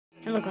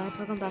Hello guys,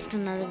 welcome back to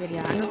another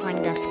video. I'm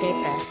playing the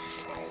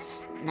escapist.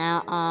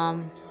 Now,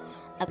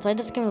 I played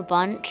this game a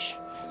bunch,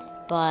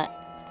 but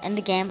in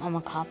the game I'm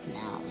a cop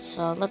now.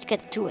 So let's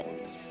get to it.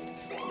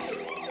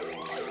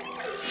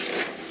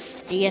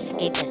 The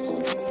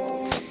escapist.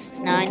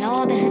 Now I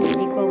know they had a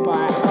sequel, but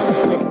I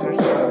was waiting for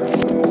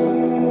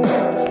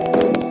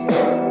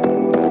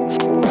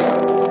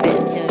Okay,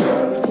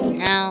 so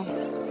now.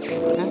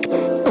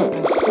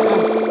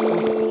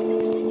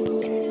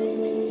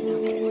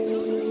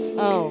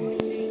 Oh.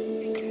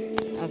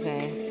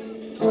 Okay.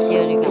 Let's see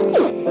what he got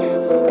here.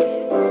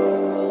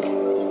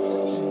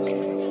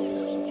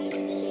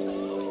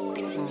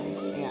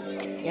 Nice. Yeah.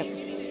 Yep.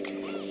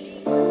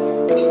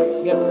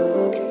 Yep.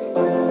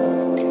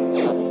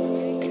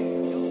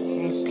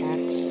 Nice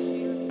axe.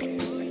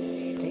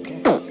 Take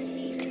this.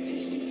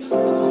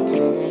 I'll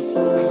take this.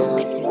 And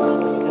let's see what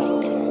we got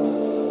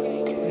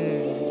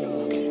here.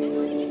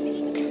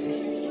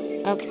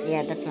 Oh,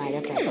 yeah, that's right.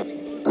 That's right.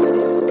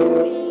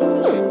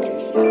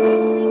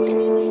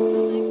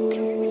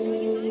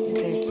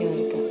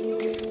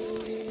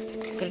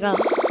 Go.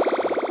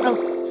 Oh.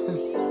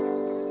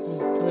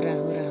 Hoorah,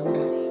 hoorah,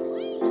 hoorah.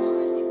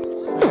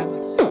 Fight him.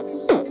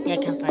 Yeah, I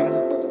can't fight him.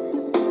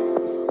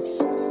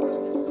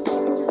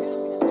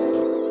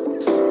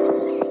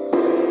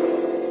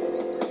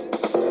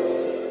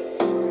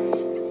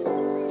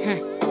 Huh.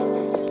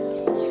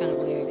 It's kind of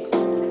weird,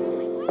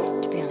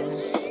 to be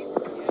honest.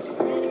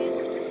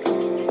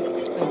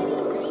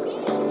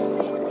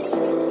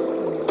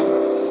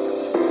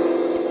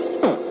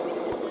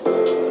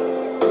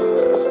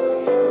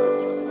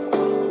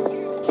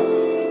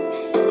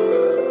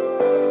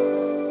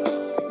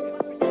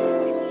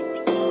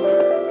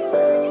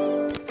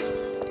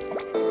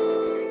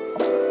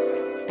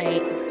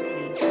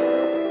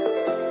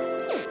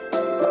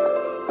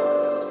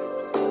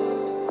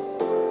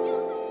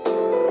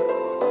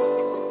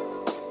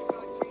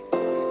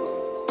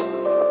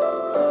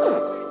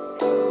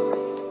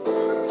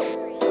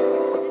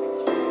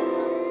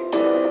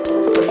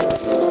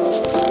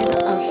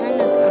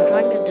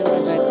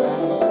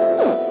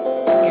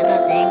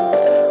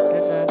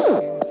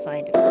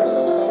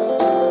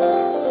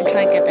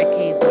 Try and get that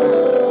key, but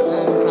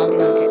probably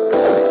not get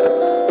caught.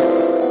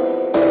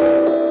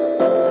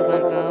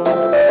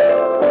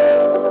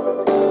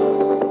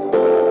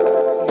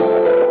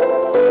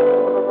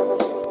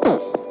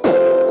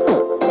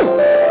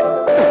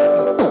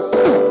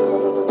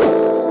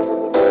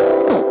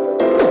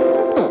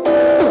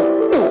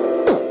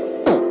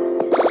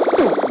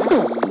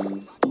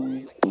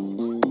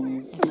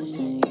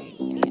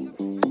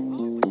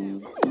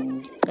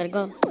 I gotta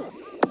go.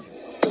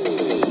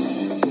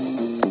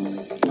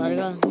 Gotta go. Gotta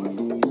go.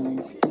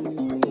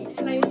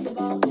 Can I use the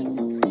ball?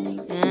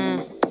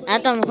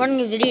 After I'm recording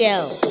a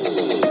video.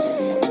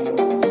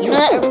 You know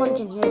that everyone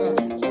can hear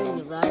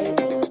you, right?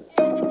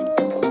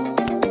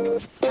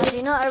 As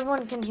you know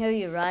everyone can hear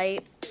you,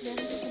 right? Yeah, you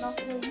can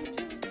also go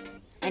YouTube.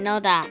 I know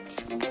that.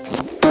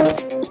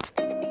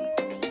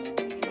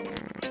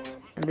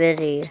 I'm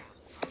busy.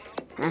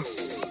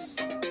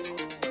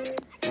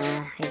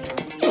 Here you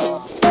go.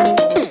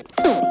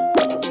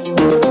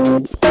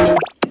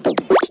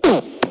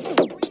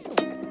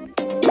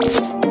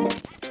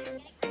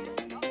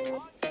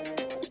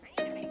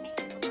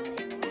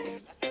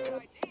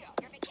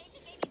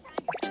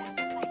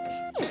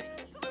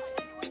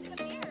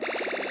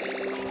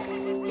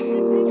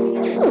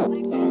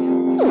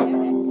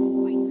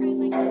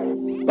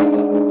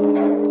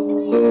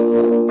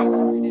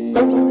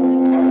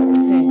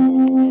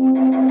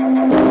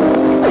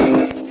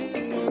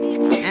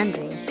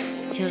 Andrew,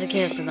 she was a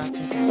kid for about 2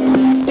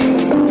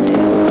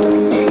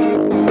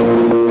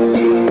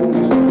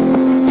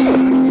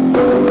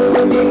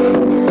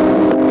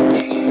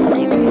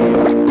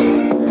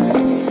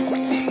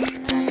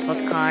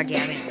 Postcard,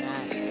 yeah, we have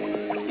that.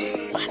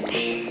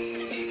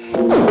 Weapons.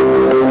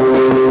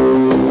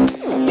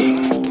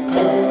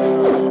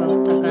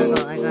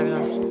 I gotta go.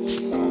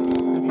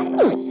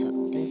 Okay, so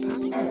they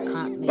probably got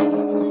caught me.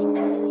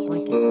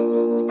 Blanket.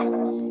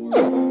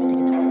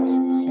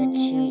 Bed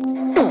sheet.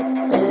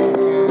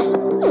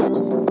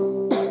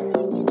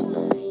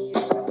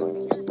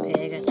 Okay,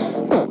 I got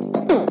some.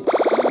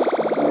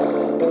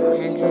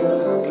 Andrew,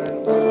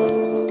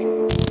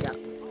 yeah.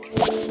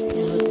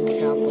 And who's in the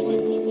top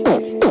one?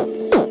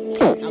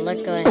 I'll let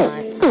go and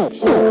knife punch.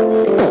 Where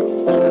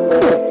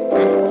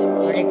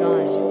are they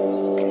going?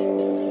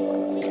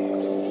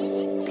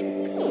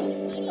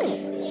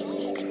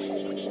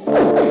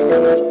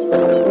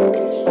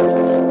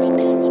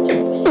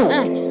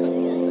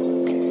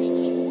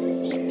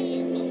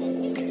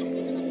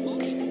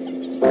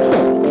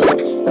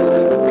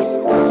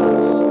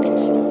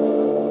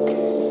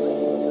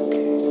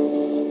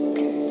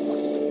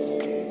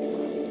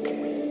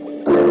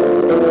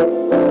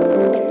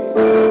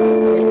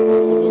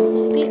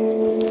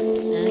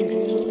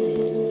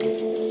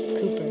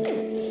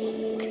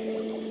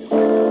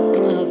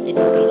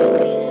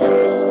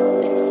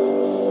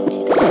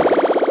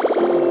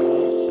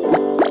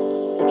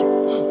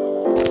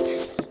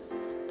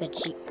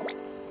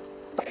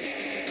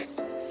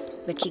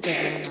 Which you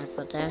guys didn't like,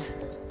 but there.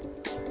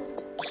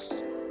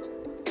 Yes.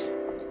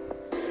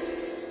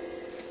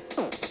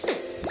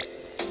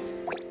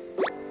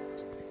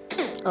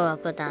 Oh, I'll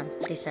put down.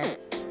 They said.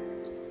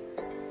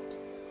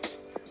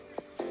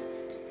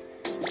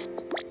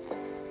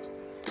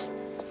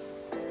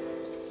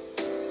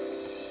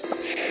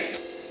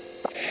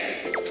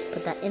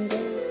 Put that in there.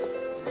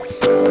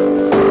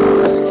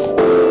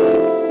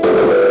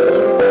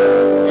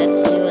 Let's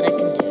see what I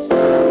can do.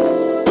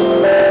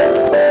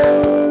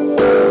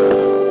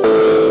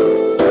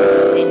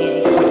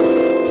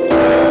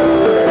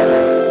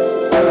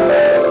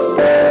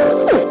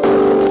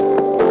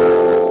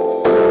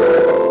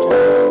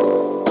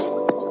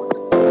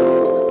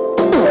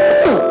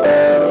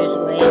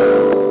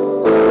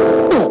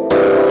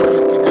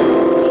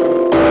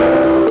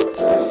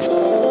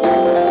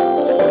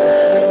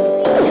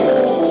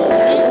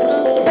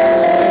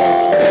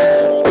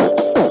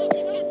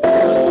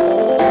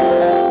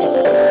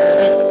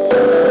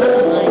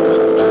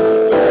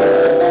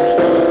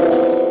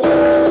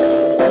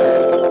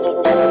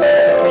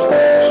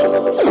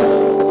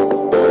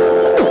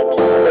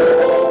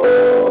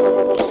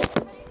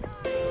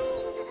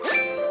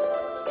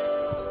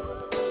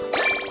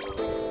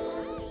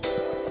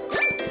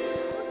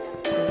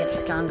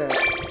 Stronger.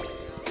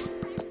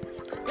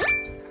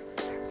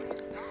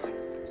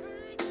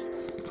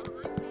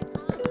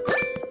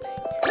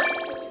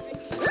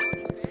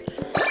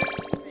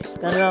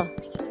 Gotta go.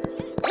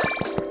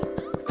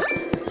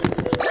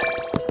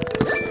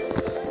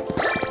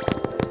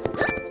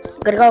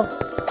 Gotta go.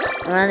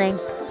 I'm running.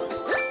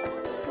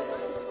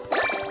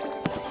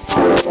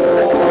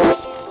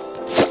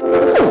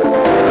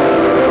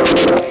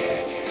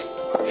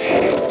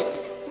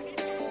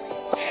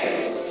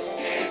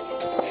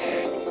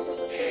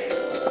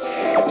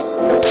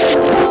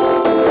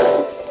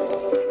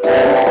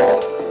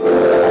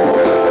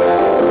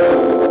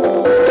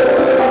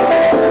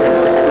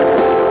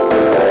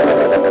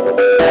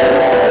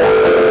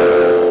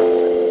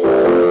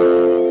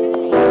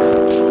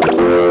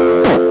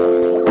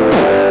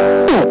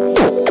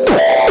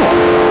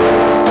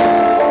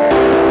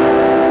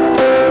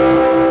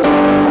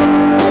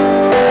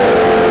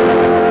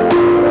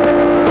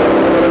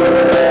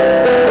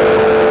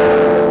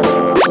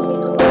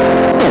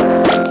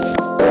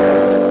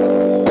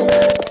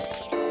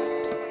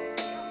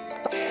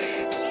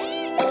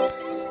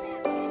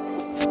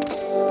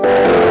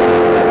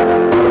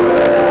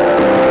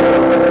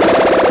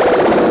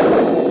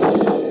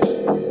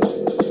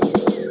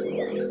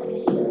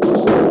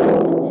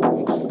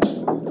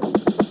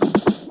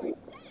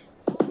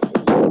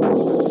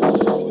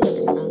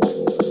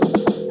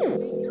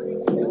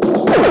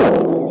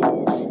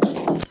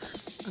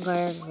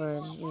 Guys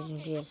was using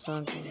PS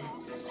something.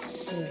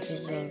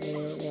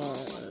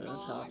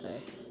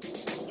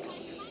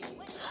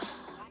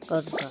 Go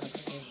to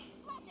Saturday.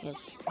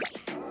 Yes.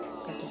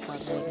 Go to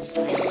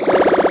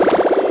Saturday.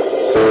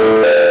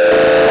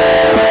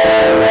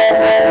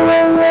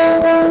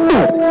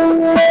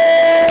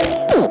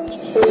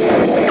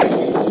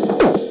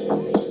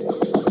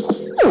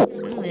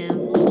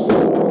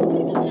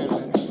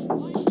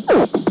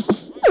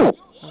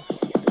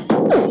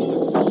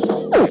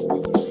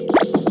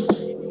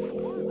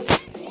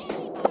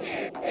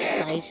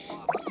 Nice.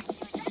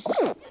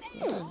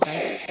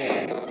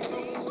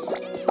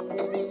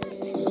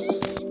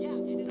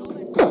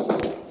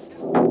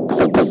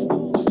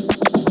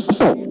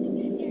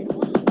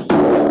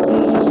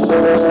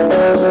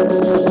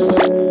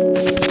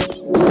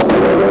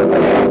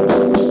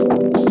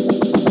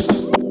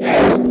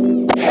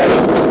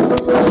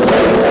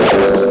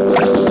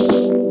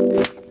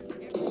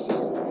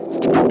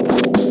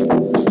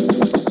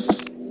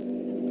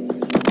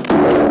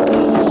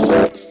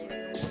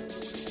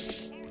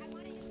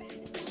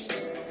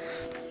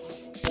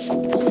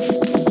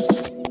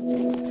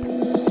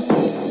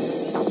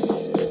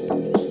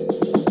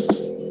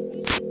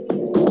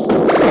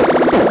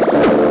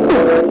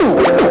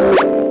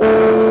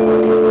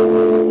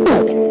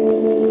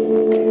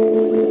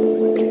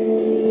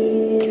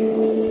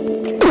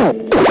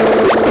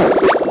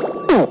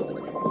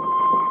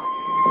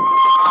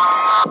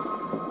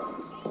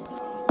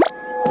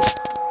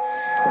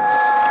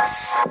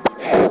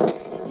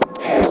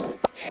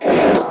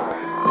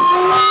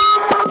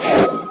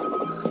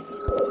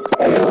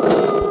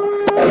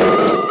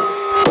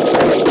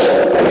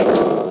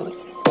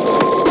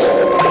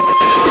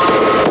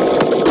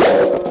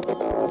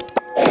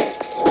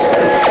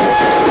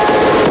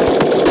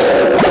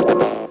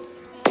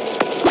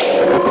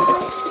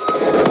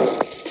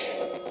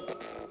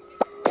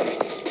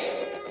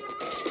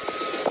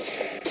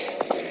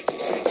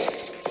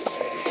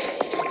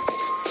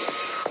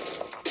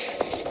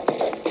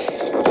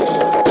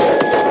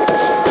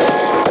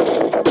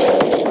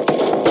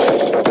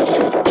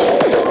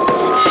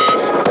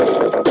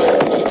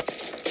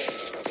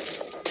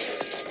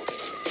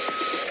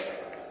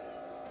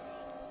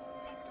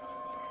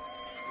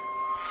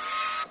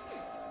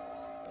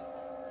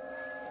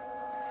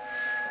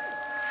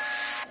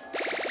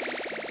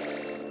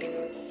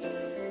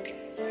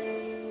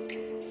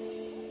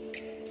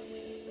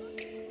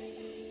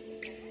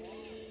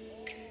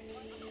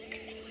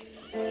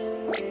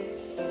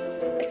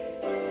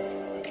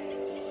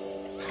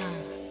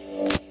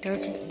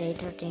 day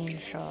 13,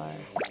 sure.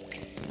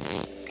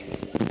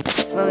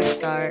 Where we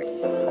start,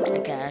 I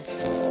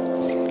guess.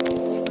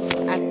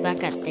 I'm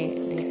back at day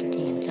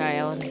 13. Sorry,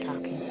 I wasn't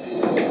talking.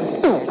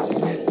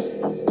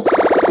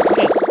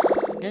 Okay,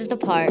 this is the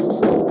part.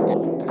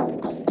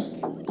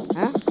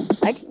 Huh?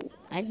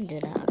 I didn't do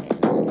that. Okay.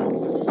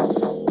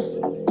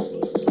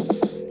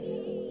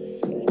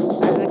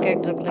 Why does my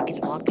character look like it's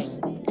walking?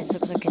 This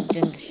looks like it's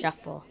doing the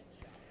shuffle.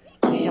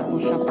 Shuffle,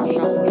 shuffle,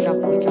 shuffle,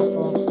 shuffle,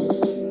 shuffle.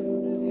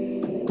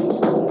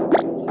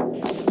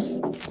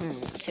 Too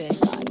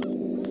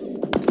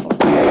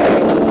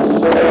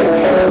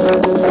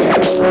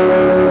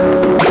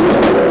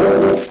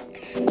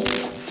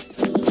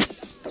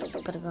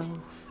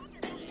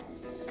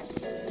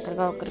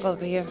bad. Gotta go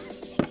over here.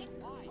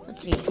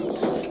 Let's see.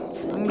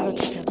 I'm gonna go to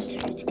the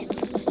cafeteria to get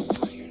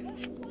something.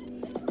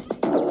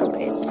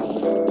 Okay, let's see.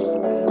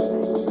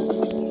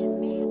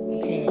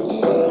 Okay, let's see.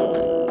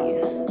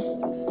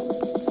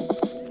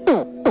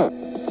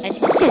 As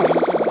you can see,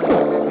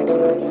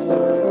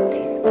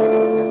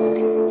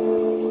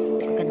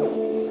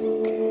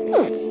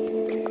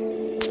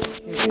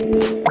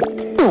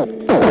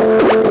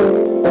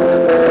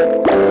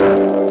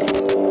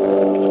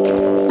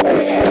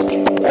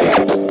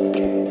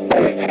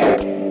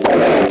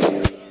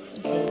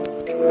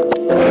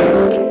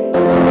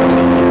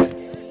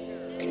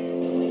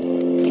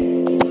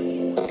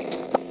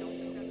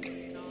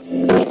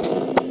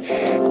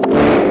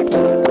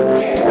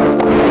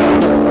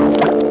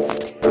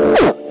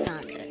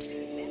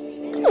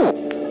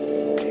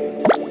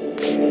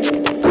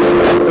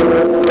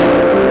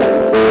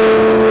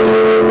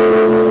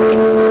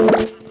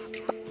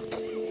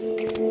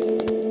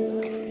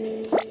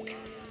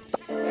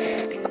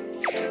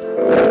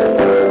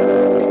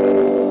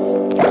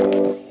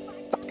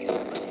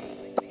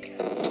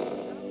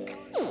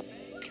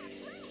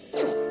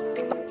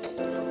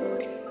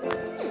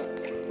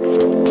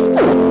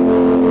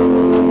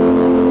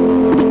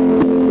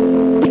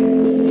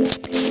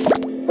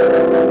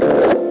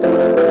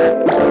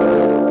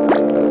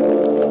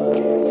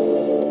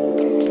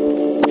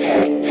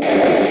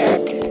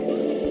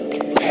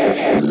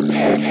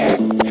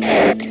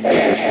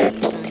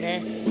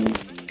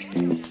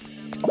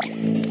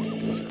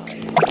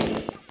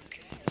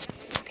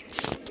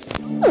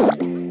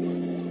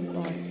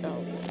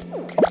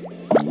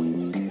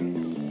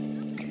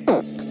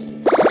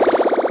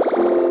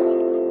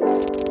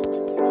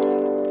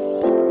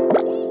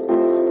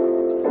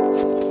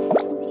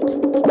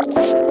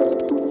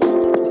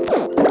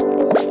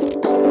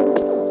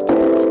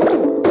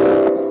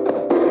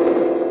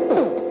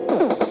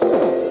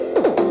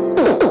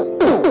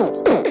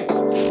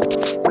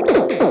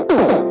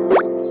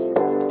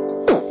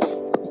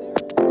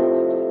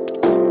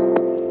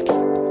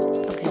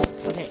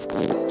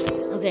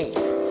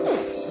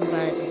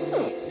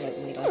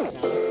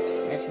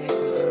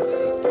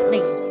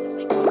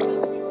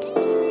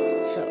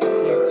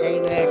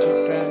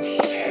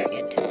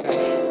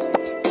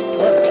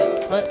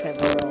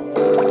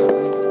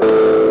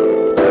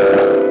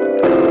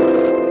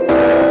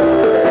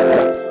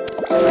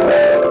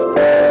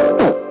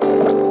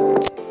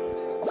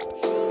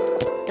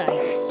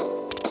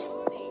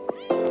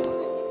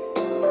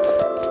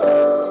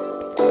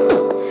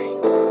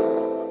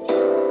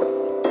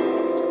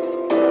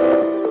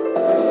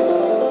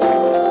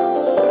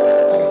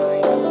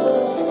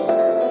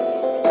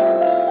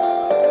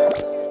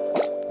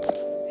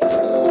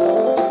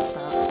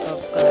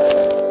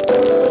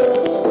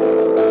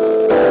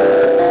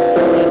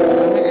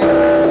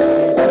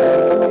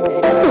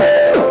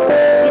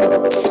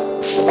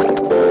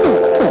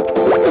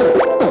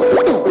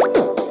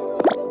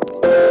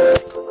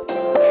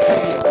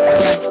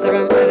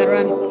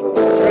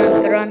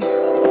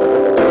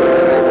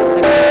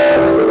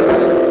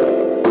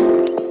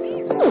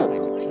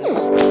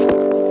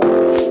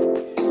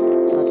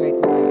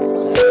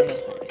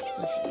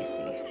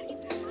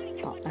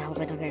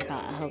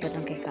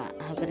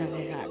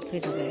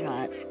 Please don't get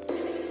caught.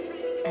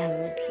 I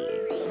would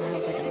keep. I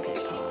hope I don't get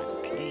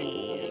caught.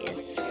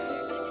 Please. I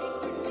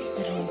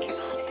don't want to get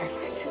caught. I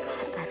don't want to get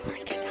caught. I don't want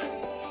to get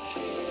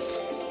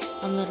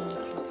caught. I'm literally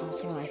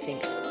also I think.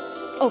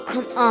 Oh,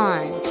 come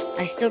on.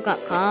 I still got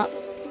caught.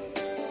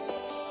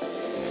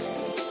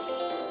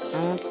 I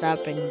won't stop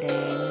bringing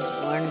things.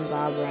 Warren,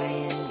 Bob,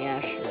 Ryan.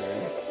 Yeah,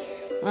 sure.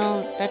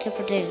 Well, that's it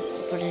for today's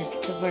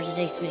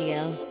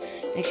video.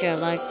 Make sure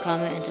to like,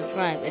 comment, and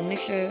subscribe. And make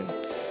sure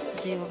to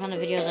see what kind of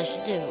videos I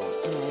should do.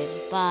 Anyways,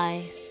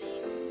 bye.